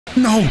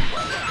No.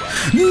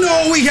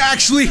 No, he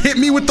actually hit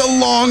me with the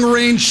long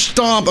range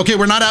stomp. Okay,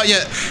 we're not out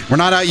yet. We're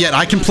not out yet.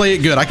 I can play it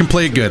good. I can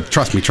play it good.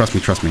 Trust me, trust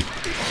me, trust me.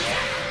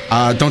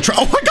 Don't try.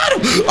 Oh, I got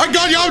him! I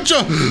got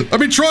Yamcha! I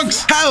mean,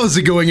 Trunks! How's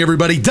it going,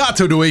 everybody?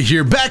 Dotodoya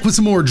here, back with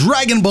some more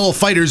Dragon Ball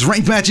FighterZ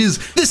ranked matches,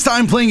 this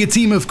time playing a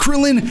team of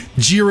Krillin,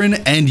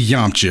 JIREN, and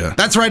Yamcha.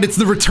 That's right, it's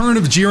the return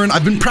of JIREN.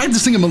 I've been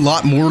practicing him a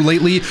lot more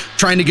lately,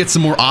 trying to get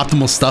some more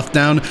optimal stuff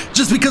down,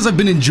 just because I've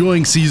been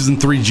enjoying Season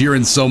 3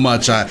 JIREN so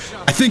much. I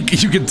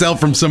think you can tell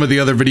from some of the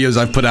other videos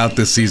I've put out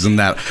this season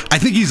that I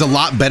think he's a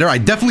lot better. I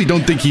definitely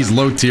don't think he's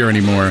low tier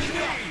anymore,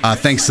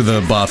 thanks to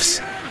the buffs.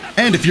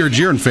 And if you're a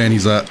JIREN fan,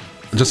 he's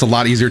just a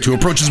lot easier to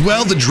approach as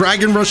well. The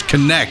Dragon Rush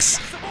connects.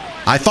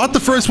 I thought the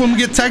first one would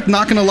get teched,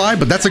 not gonna lie,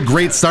 but that's a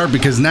great start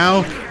because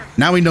now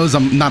he knows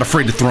I'm not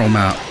afraid to throw him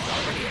out.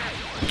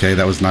 Okay,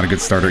 that was not a good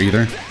starter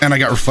either. And I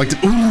got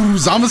reflected. Ooh,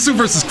 Zamasu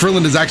versus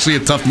Krillin is actually a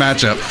tough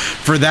matchup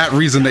for that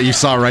reason that you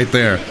saw right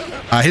there.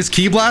 His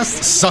Ki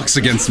Blast sucks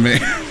against me.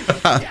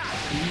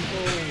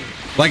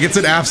 Like, it's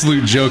an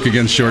absolute joke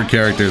against short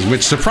characters,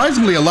 which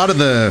surprisingly a lot of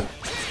the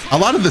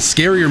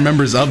scarier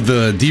members of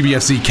the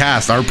Dbfz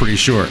cast are pretty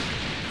short.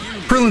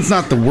 Krillin's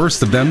not the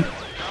worst of them.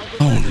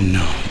 Oh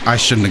no, I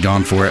shouldn't have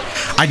gone for it.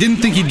 I didn't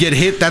think he'd get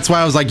hit. That's why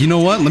I was like, you know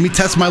what? Let me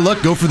test my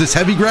luck, go for this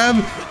heavy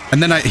grab.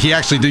 And then he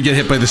actually did get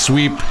hit by the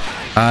sweep.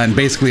 And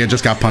basically I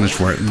just got punished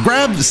for it.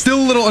 Grab, still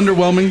a little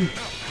underwhelming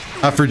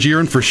for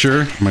JIREN for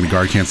sure. I'm gonna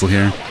guard cancel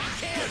here.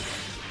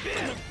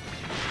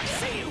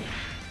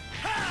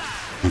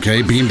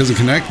 Okay, beam doesn't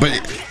connect, but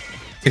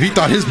if he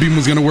thought his beam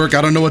was gonna work,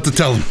 I don't know what to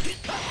tell him.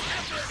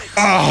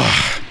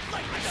 Oh,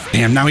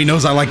 damn, now he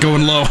knows I like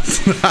going low.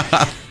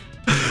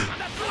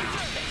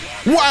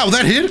 Wow,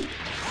 that hit?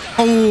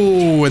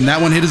 Oh, and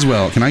that one hit as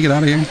well. Can I get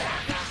out of here?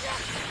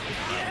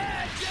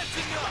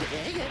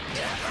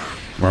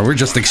 Wow, we're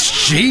just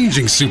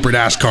exchanging super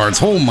dash cards.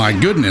 Oh my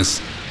goodness.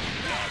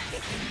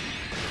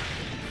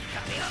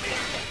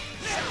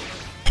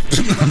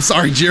 I'm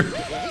sorry, JIREN.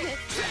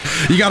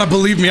 You gotta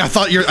believe me. I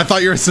thought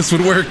your assist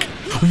would work.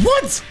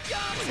 What?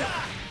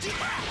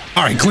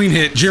 All right, clean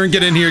hit. JIREN,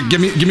 get in here.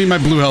 Give me my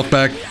blue health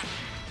back.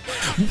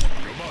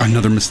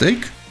 Another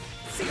mistake?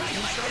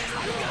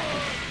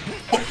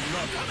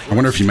 I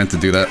wonder if he meant to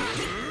do that.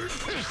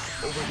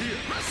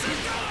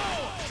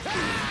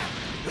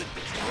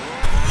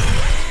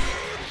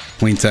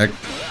 Clean tech.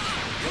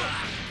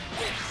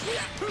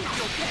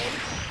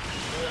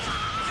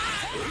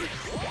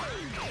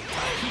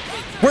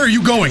 Where are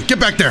you going? Get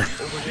back there.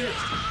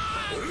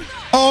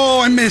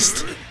 Oh, I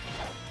missed.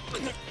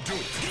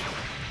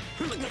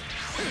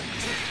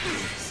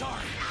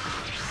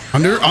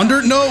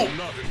 Under, no.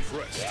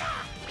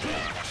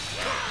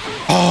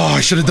 Oh,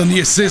 I should have done the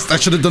assist. I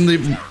should have done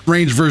the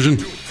range version.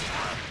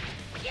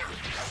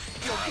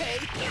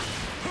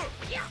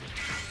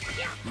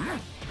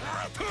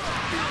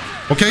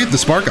 Okay, the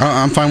spark.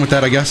 I'm fine with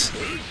that, I guess.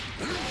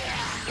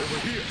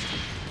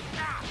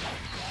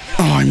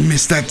 Oh, I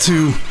missed that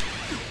too.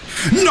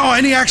 No,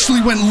 and he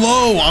actually went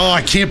low. Oh,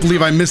 I can't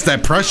believe I missed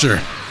that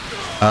pressure.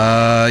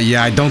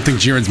 Yeah, I don't think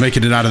JIREN's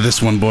making it out of this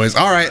one, boys.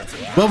 All right.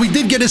 Well, we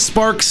did get his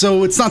spark,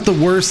 so it's not the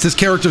worst. His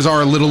characters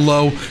are a little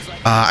low.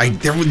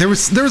 There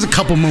was a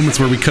couple moments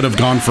where we could have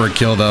gone for a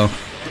kill though,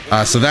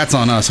 so that's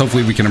on us.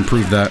 Hopefully we can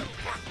improve that.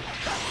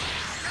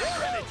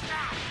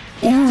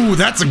 Ooh,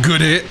 that's a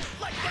good hit.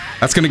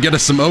 That's gonna get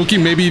us some Oki,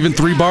 maybe even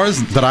 3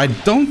 bars, but I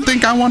don't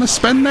think I want to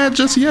spend that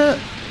just yet.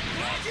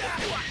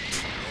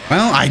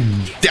 Well,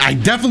 I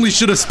definitely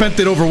should have spent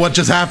it over what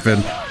just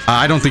happened.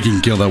 I don't think he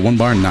can kill that 1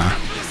 bar. Nah,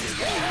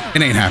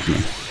 it ain't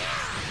happening.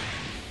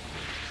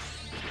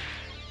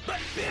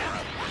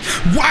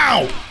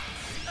 Wow.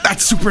 That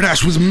super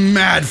dash was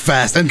mad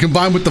fast, and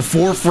combined with the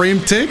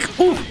 4-frame tick,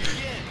 ooh,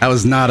 that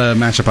was not a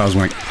matchup I was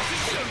winning.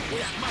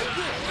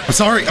 I'm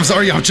sorry,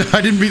 Yamcha.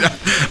 I didn't mean.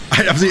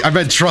 I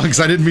meant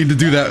Trunks. I didn't mean to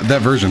do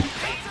that version.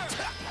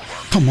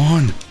 Come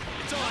on.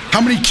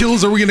 How many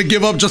kills are we gonna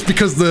give up just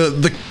because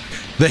the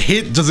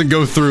hit doesn't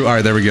go through? All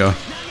right, there we go.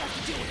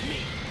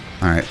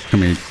 All right,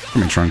 come here,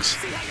 Trunks.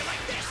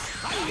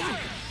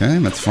 Okay,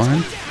 that's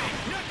fine.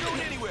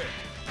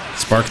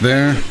 Spark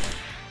there.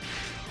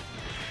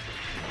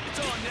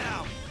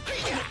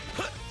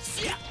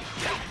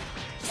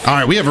 All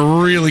right, we have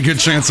a really good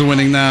chance of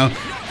winning now.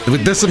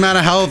 With this amount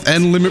of health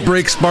and limit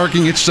break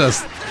sparking, it's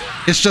just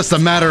a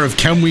matter of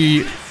can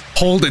we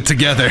hold it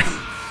together.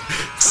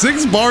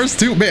 6 bars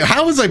too? Man,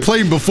 how was I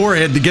playing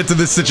beforehand to get to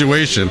this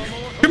situation?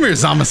 Come here,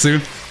 Zamasu.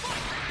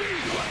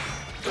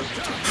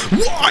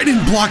 Whoa, I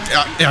didn't block.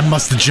 I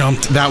must have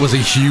jumped. That was a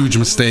huge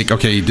mistake.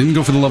 Okay, he didn't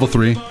go for the level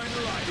 3.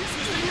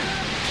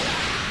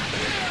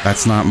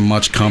 That's not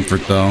much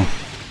comfort though.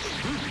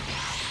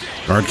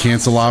 Guard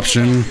cancel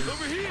option.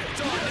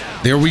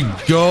 There we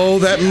go.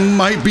 That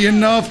might be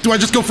enough. Do I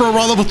just go for a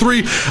raw level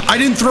 3? I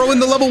didn't throw in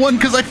the level 1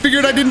 because I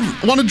figured I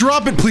didn't want to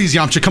drop it. Please,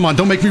 Yamcha, come on.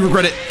 Don't make me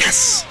regret it.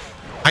 Yes.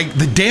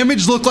 The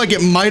damage looked like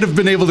it might have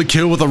been able to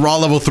kill with a raw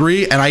level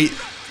 3, and I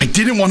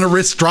didn't want to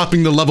risk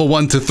dropping the level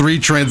 1 to 3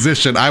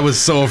 transition. I was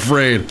so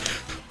afraid.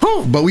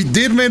 Whew, but we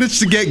did manage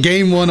to get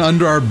game 1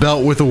 under our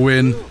belt with a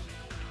win.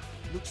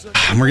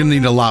 We're gonna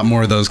need a lot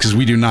more of those because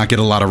we do not get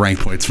a lot of rank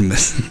points from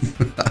this.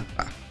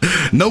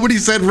 Nobody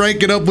said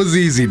rank it up was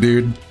easy,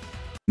 dude.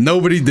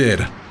 Nobody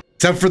did.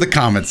 Except for the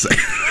comments.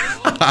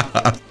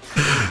 That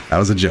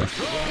was a joke.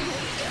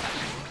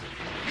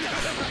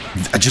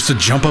 Just a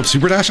jump up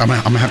super dash? I'm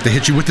gonna have to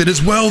hit you with it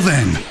as well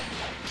then.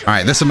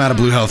 Alright, this amount of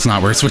blue health's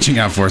not worth switching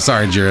out for.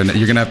 Sorry, Jiren.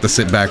 You're gonna have to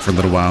sit back for a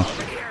little while.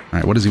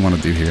 Alright, what does he want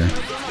to do here?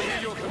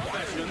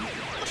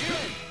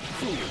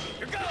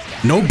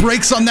 No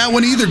brakes on that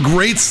one either.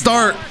 Great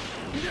start.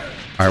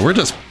 Alright, we're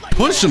just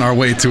pushing our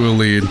way to a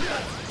lead.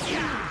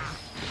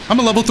 I'm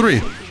a level 3.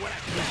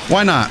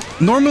 Why not?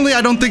 Normally,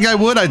 I don't think I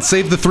would. I'd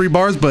save the 3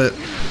 bars, but...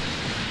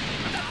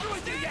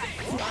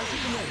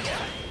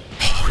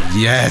 Oh,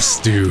 yes,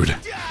 dude.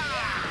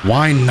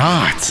 Why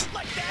not?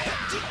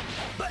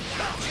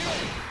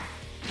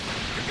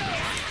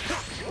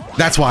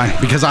 That's why.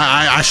 Because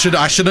I should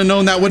have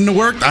known that wouldn't have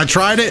worked. I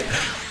tried it.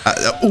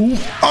 Ooh.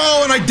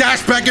 Oh, and I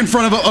dashed back in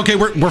front of it. Okay,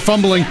 we're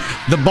fumbling.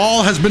 The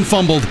ball has been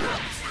fumbled.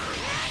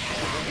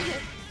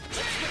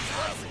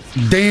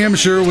 Damn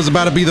sure was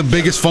about to be the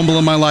biggest fumble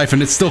in my life,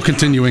 and it's still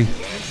continuing.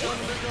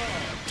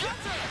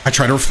 I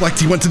tried to reflect.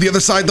 He went to the other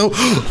side, though.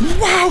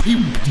 Wow,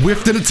 he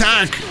whiffed an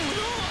attack.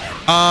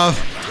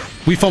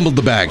 We fumbled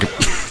the bag.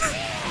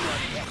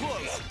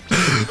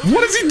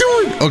 What is he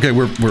doing? Okay,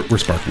 we're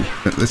sparking.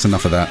 That's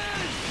enough of that.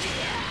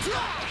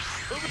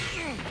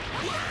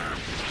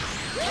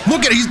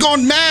 Look at it, he's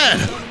gone mad.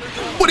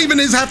 What even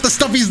is half the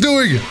stuff he's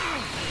doing?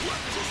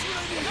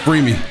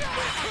 Free me.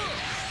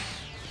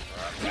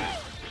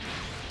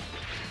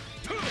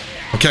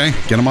 Okay,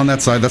 get him on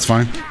that side, that's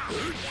fine.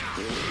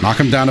 Knock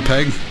him down a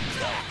peg.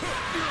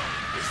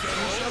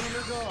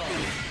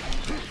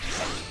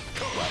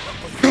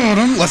 Got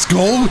him, let's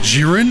go,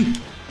 Jiren.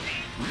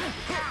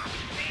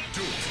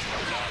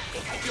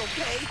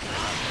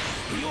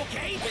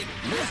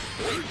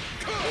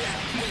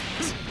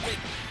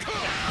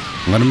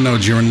 Let him know,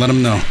 Jiren, let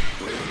him know.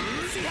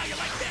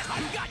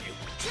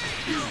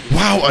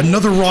 Wow,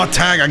 another raw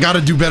tag. I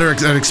gotta do better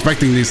at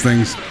expecting these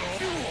things.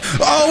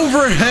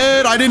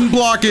 Overhead, I didn't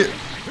block it.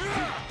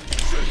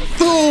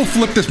 Oh,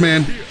 flip this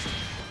man.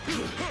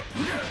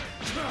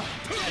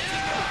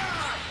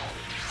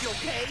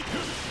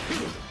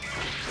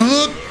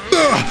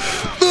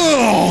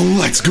 Oh,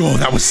 let's go.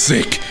 That was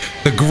sick.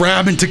 The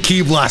grab into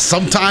Ki Blast.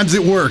 Sometimes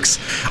it works.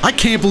 I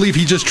can't believe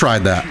he just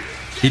tried that.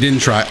 He didn't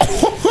try.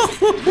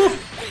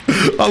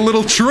 A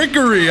little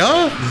trickery,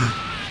 huh?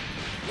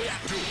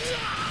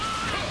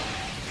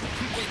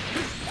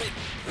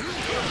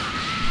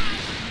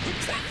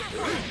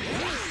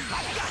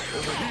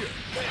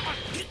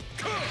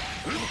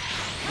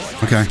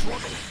 Okay.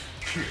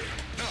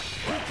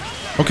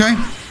 Okay.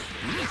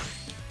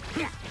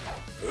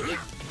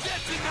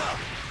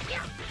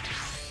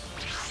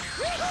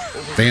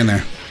 Stay in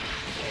there.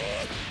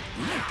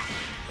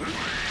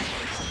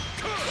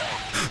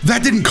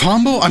 That didn't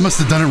combo? I must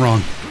have done it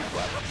wrong.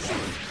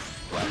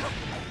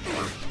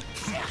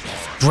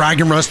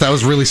 Dragon Rush, that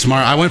was really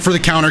smart. I went for the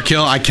counter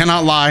kill. I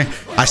cannot lie.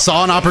 I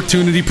saw an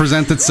opportunity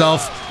present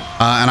itself,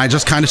 and I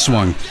just kind of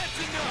swung.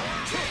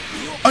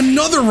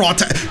 Another raw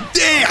tag.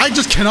 Dang, I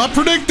just cannot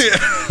predict it.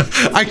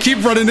 I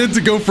keep running in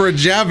to go for a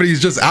jab, and he's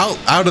just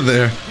out of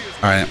there.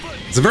 All right.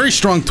 It's a very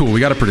strong tool. We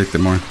got to predict it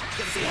more.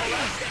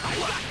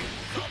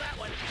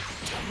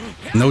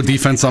 No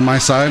defense on my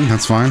side.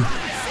 That's fine.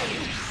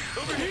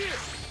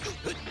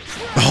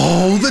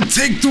 Oh, the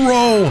tick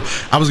throw.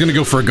 I was going to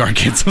go for a guard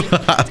cancel.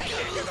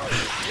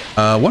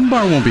 One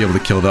bar won't be able to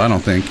kill, though, I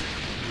don't think.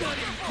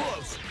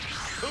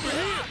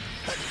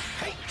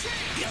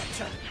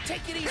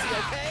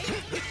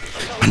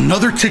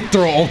 Another tick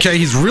throw. Okay,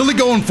 he's really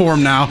going for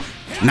him now.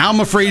 Now I'm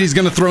afraid he's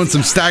going to throw in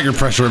some stagger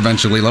pressure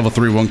eventually. Level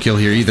 3 won't kill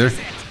here either.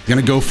 He's going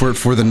to go for it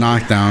for the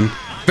knockdown.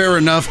 Fair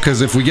enough,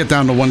 because if we get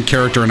down to one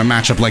character in a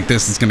matchup like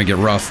this, it's going to get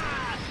rough.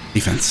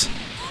 Defense.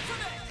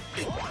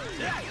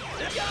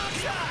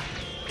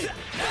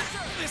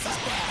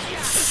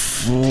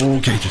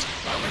 Okay, just...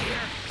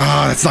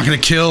 Ah, that's not going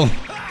to kill.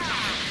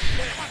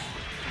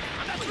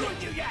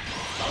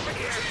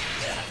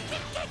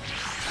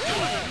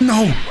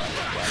 No.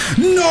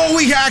 No,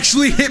 he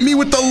actually hit me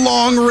with the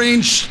long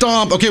range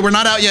stomp. Okay, we're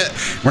not out yet.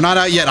 We're not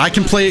out yet. I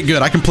can play it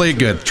good. I can play it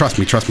good. Trust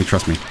me, trust me,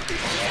 trust me.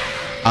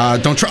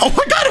 Don't try. Oh,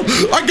 I got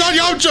him. I got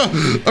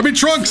Yamcha. I mean,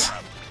 Trunks.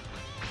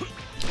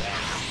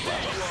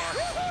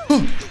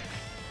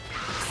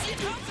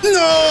 No,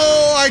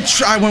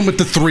 I went with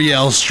the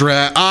 3L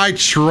strat. I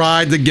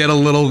tried to get a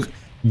little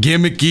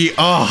gimmicky.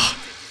 Oh,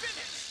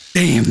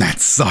 damn, that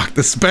sucked.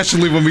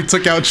 Especially when we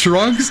took out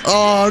Trunks.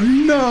 Oh,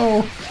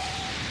 no.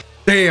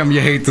 Damn, you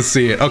hate to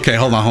see it. Okay,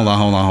 hold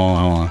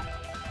on.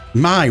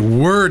 My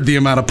word, the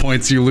amount of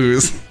points you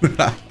lose.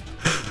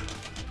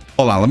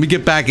 Hold on, let me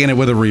get back in it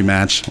with a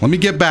rematch. Let me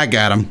get back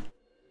at him.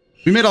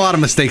 We made a lot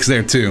of mistakes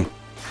there, too.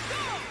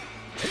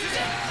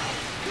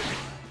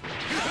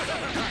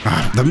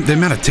 The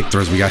amount of tick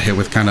throws we got hit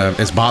with kind of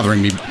is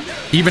bothering me.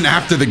 Even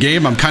after the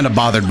game, I'm kind of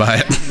bothered by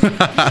it.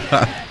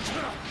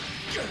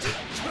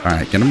 All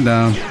right, get him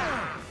down.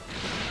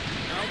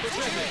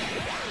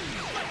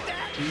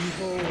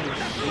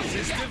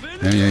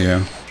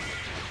 Yeah.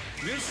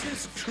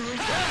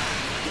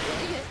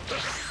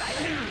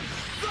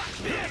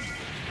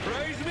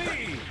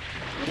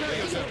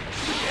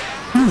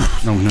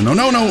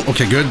 No.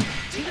 Okay, good.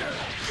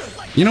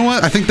 You know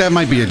what? I think that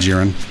might be a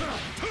Jiren.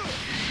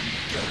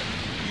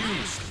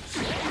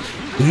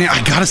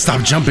 I gotta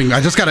stop jumping.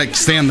 I just gotta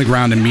stay on the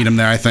ground and meet him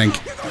there, I think.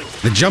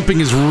 The jumping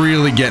is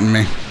really getting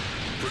me.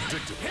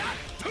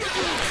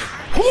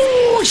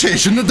 Ooh, shit,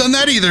 shouldn't have done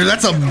that either.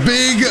 That's a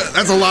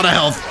lot of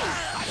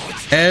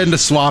health. And a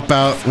swap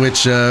out,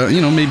 which,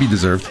 you know, maybe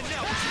deserved.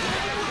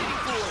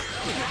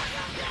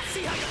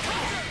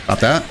 Stop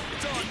that.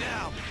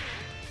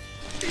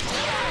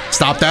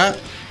 Stop that.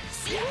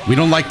 We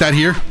don't like that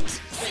here.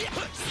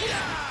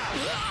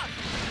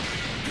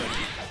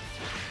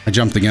 I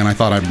jumped again. I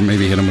thought I'd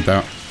maybe hit him with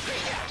that.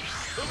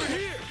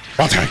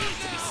 Attack.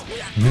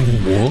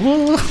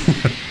 Whoa.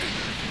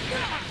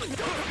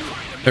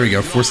 There we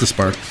go. Force the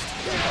spark.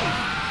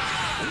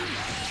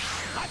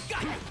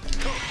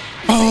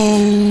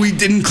 Oh, we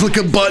didn't click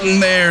a button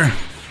there.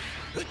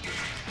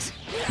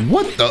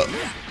 What the?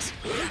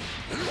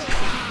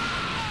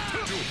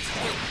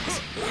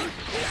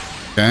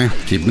 Okay,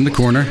 keep him in the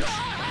corner.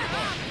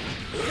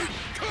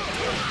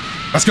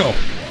 Let's go.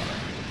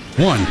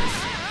 One.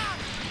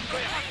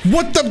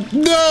 What the?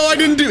 No, I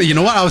didn't do it. You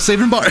know what? I was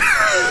saving bar.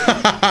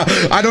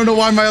 I don't know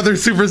why my other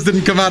supers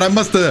didn't come out. I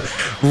must have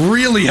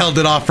really held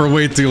it off for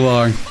way too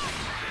long.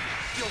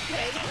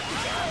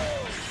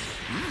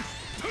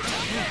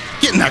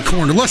 Get in that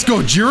corner. Let's go,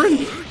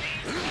 Jiren.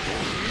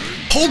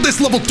 Hold this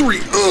level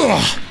 3.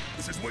 Ugh.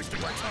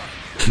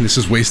 This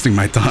is wasting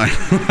my time.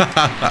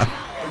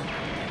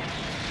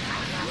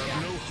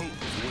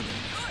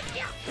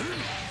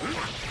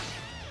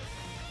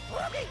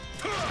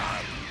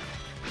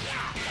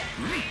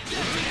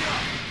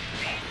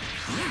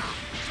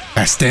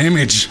 Best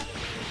damage.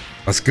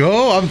 Let's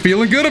go. I'm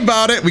feeling good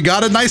about it. We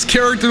got a nice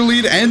character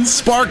lead and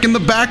spark in the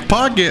back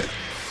pocket.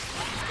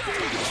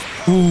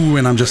 Ooh,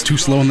 and I'm just too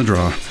slow in the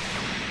draw.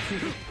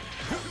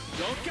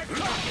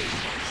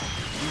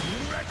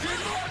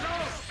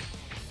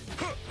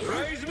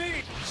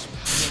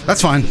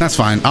 That's fine. That's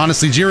fine.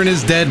 Honestly, Jiren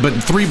is dead, but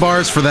 3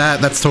 bars for that.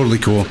 That's totally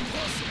cool.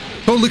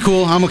 Totally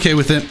cool. I'm okay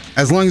with it.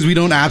 As long as we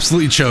don't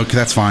absolutely choke,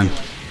 that's fine.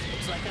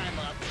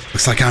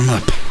 Looks like I'm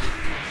up.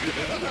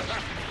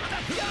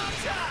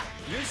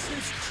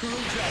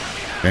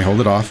 Okay,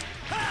 hold it off.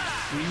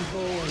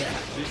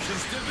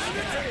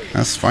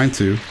 That's fine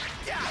too.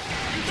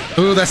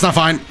 Ooh, that's not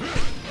fine.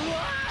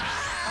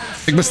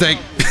 Big mistake.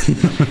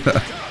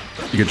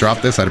 You could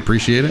drop this, I'd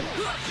appreciate it.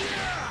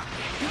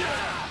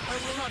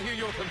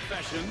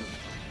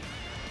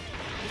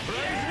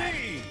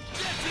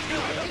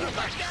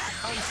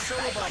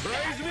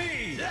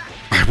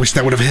 I wish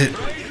that would have hit.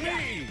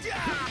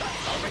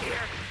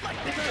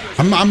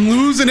 I'm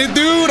losing it,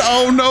 dude.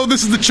 Oh no,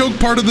 this is the choke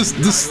part of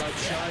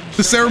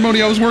the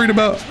ceremony I was worried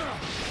about.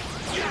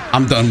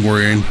 I'm done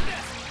worrying.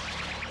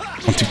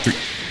 1, 2, 3.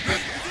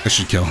 This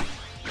should kill.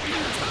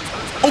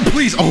 Oh,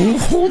 please.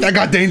 Oh, that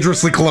got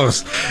dangerously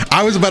close.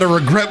 I was about to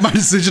regret my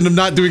decision of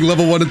not doing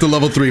level 1 into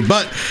level 3,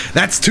 but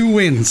that's 2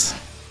 wins.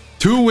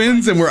 2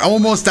 wins and we're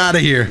almost out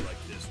of here.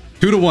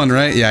 2 to 1,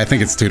 right? Yeah, I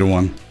think it's 2 to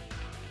 1.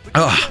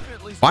 Ugh,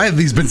 why have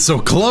these been so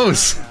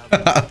close?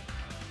 All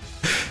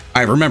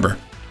right, remember,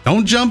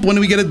 don't jump when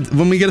we get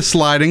a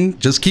sliding.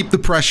 Just keep the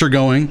pressure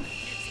going.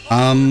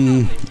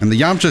 And the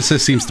Yamcha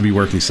assist seems to be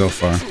working so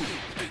far.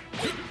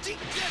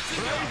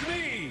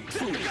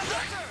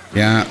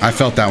 Yeah, I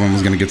felt that one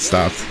was gonna get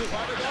stopped.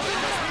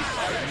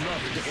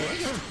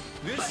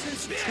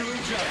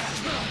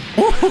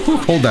 Ooh,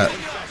 hold that.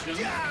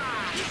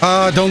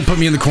 Don't put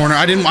me in the corner.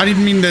 I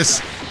didn't mean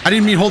this. I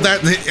didn't mean hold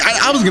that.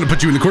 I was gonna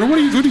put you in the corner. What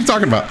are you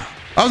talking about?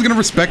 I was gonna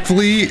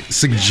respectfully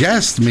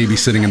suggest maybe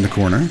sitting in the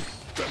corner.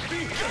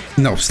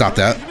 No, stop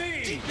that.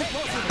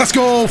 Let's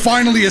go.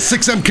 Finally, a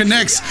 6M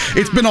connects.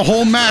 It's been a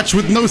whole match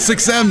with no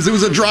 6Ms. It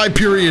was a dry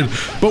period,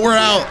 but we're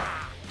out.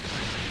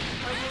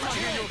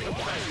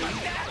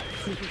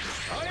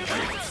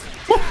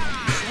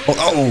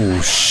 Oh,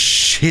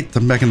 shit.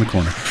 I'm back in the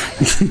corner.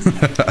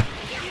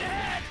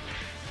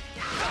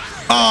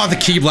 Oh, the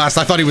key blast.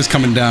 I thought he was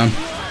coming down.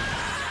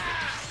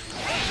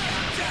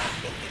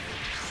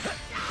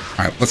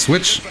 All right, let's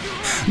switch.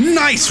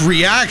 Nice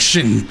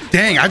reaction.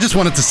 Dang, I just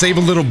wanted to save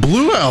a little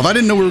blue health. I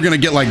didn't know we were going to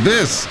get like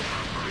this.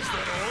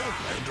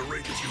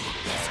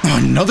 Oh,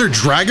 another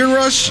Dragon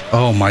Rush?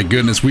 Oh, my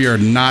goodness. We are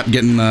not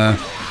getting the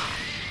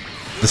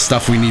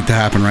stuff we need to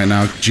happen right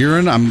now.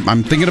 Jiren,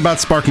 I'm thinking about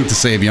sparking to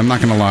save you. I'm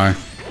not going to lie.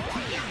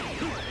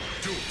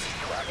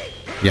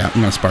 Yeah,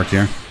 I'm gonna spark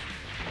here.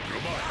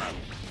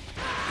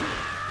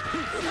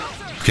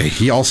 Okay,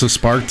 he also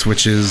sparked,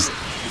 which is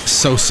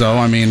so-so.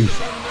 I mean,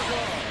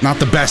 not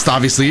the best,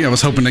 obviously. I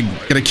was hoping to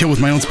get a kill with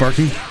my own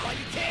sparking.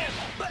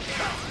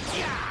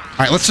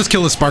 Alright, let's just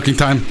kill this sparking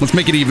time. Let's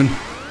make it even.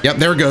 Yep,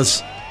 there it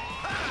goes.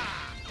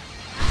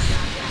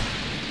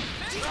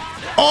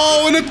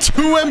 Oh, and a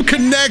 2M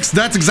connects!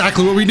 That's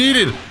exactly what we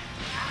needed.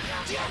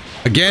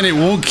 Again, it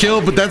won't kill,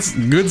 but that's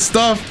good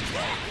stuff.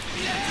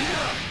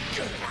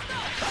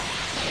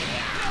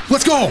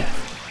 Let's go.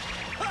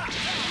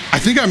 I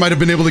think I might have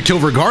been able to kill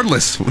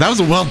regardless. That was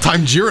a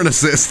well-timed Jiren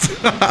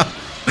assist.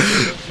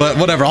 But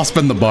whatever, I'll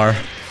spend the bar.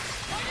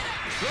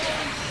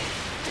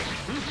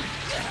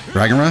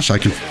 Dragon Rush? I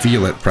can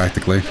feel it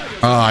practically.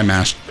 Oh, I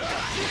mashed.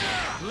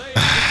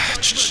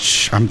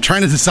 I'm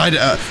trying to decide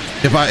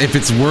if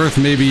it's worth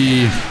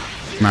maybe...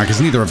 Nah, because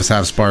neither of us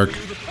have Spark.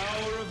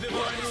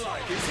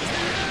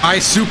 I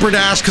super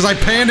dashed because I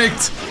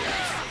panicked.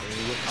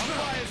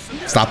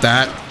 Stop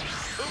that.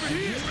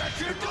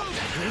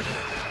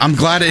 I'm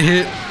glad it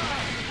hit.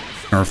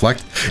 Can I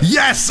reflect?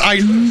 Yes!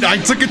 I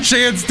took a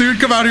chance, dude.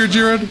 Come out here,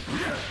 Jiren.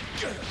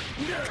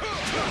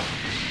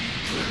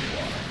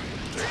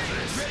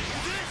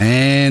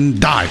 And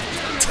die.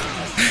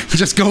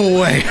 Just go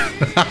away.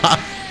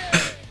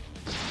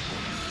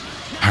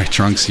 Alright,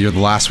 Trunks, you're the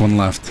last one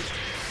left.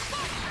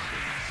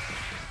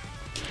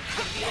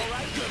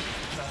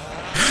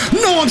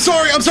 No, I'm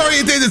sorry.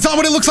 It's not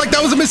what it looks like.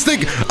 That was a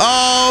mistake.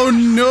 Oh,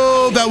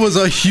 no. That was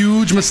a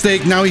huge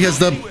mistake. Now he has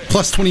the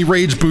plus 20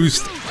 rage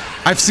boost.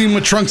 I've seen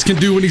what Trunks can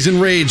do when he's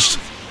enraged.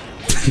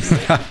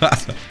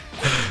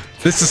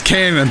 This is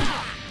canon.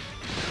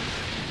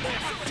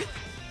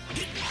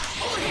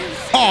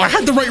 Oh, I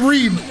had the right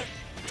read.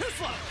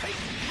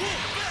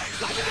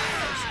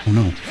 Oh,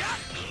 no.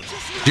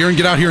 Jiren,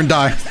 get out here and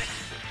die.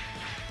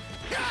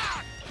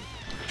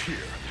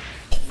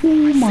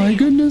 Oh, my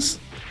goodness.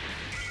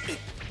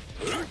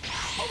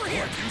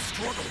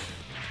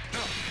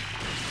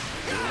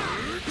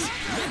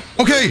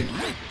 Okay.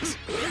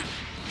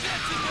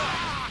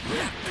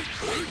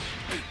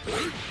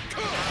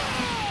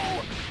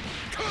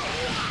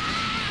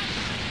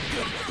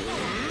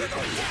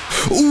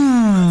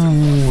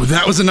 Ooh,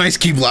 that was a nice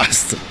key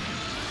blast.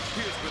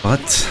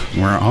 But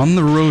we're on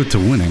the road to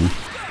winning.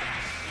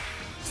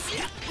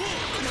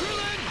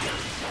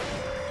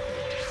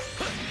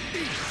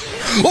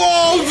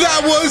 Oh,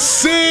 that was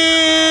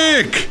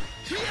sick!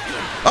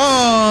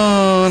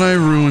 Oh, and I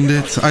ruined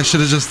it. I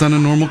should have just done a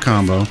normal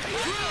combo.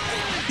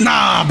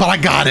 Nah, but I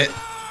got it.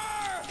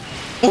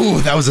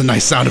 Oh, that was a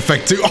nice sound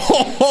effect too.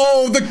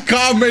 Oh, the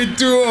Kame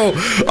duo.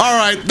 All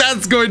right,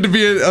 that's going to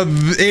be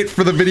it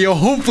for the video.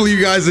 Hopefully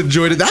you guys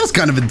enjoyed it. That was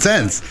kind of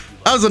intense.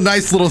 That was a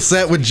nice little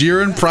set with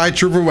Jiren, Pride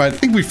Trooper. I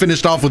think we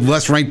finished off with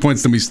less rank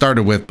points than we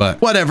started with, but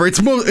whatever.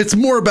 It's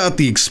more about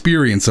the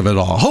experience of it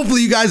all.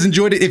 Hopefully you guys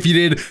enjoyed it. If you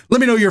did,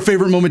 let me know your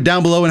favorite moment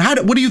down below. And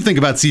what do you think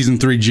about Season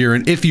 3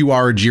 Jiren if you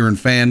are a Jiren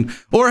fan?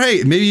 Or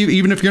hey, maybe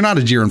even if you're not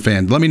a Jiren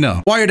fan, let me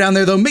know. While you're down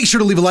there though, make sure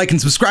to leave a like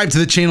and subscribe to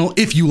the channel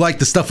if you like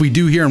the stuff we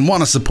do here and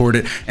want to support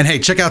it. And hey,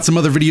 check out some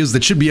other videos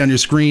that should be on your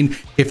screen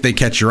if they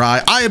catch your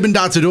eye. I have been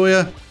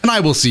Dotodoya, and I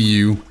will see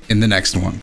you in the next one.